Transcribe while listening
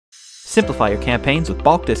Simplify your campaigns with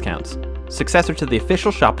bulk discounts, successor to the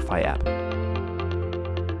official Shopify app.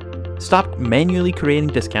 Stop manually creating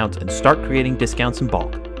discounts and start creating discounts in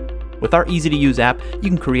bulk. With our easy-to-use app, you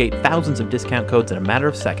can create thousands of discount codes in a matter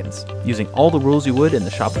of seconds, using all the rules you would in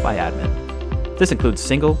the Shopify admin. This includes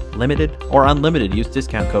single, limited, or unlimited use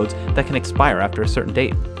discount codes that can expire after a certain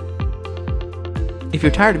date. If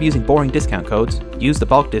you're tired of using boring discount codes, use the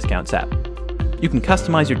Bulk Discounts app. You can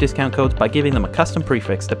customize your discount codes by giving them a custom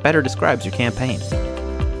prefix that better describes your campaign.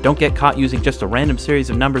 Don't get caught using just a random series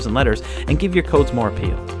of numbers and letters, and give your codes more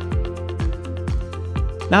appeal.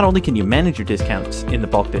 Not only can you manage your discounts in the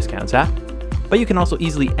Bulk Discounts app, but you can also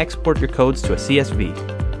easily export your codes to a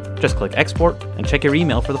CSV. Just click Export and check your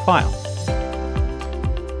email for the file.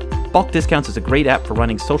 Bulk Discounts is a great app for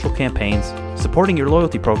running social campaigns, supporting your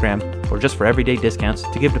loyalty program, or just for everyday discounts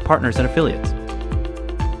to give to partners and affiliates.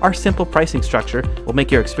 Our simple pricing structure will make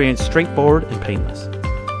your experience straightforward and painless.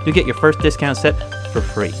 You'll get your first discount set for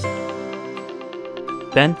free.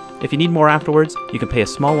 Then, if you need more afterwards, you can pay a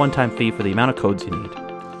small one-time fee for the amount of codes you need.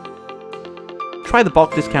 Try the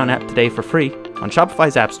Bulk Discount app today for free on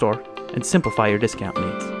Shopify's App Store and simplify your discount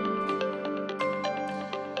needs.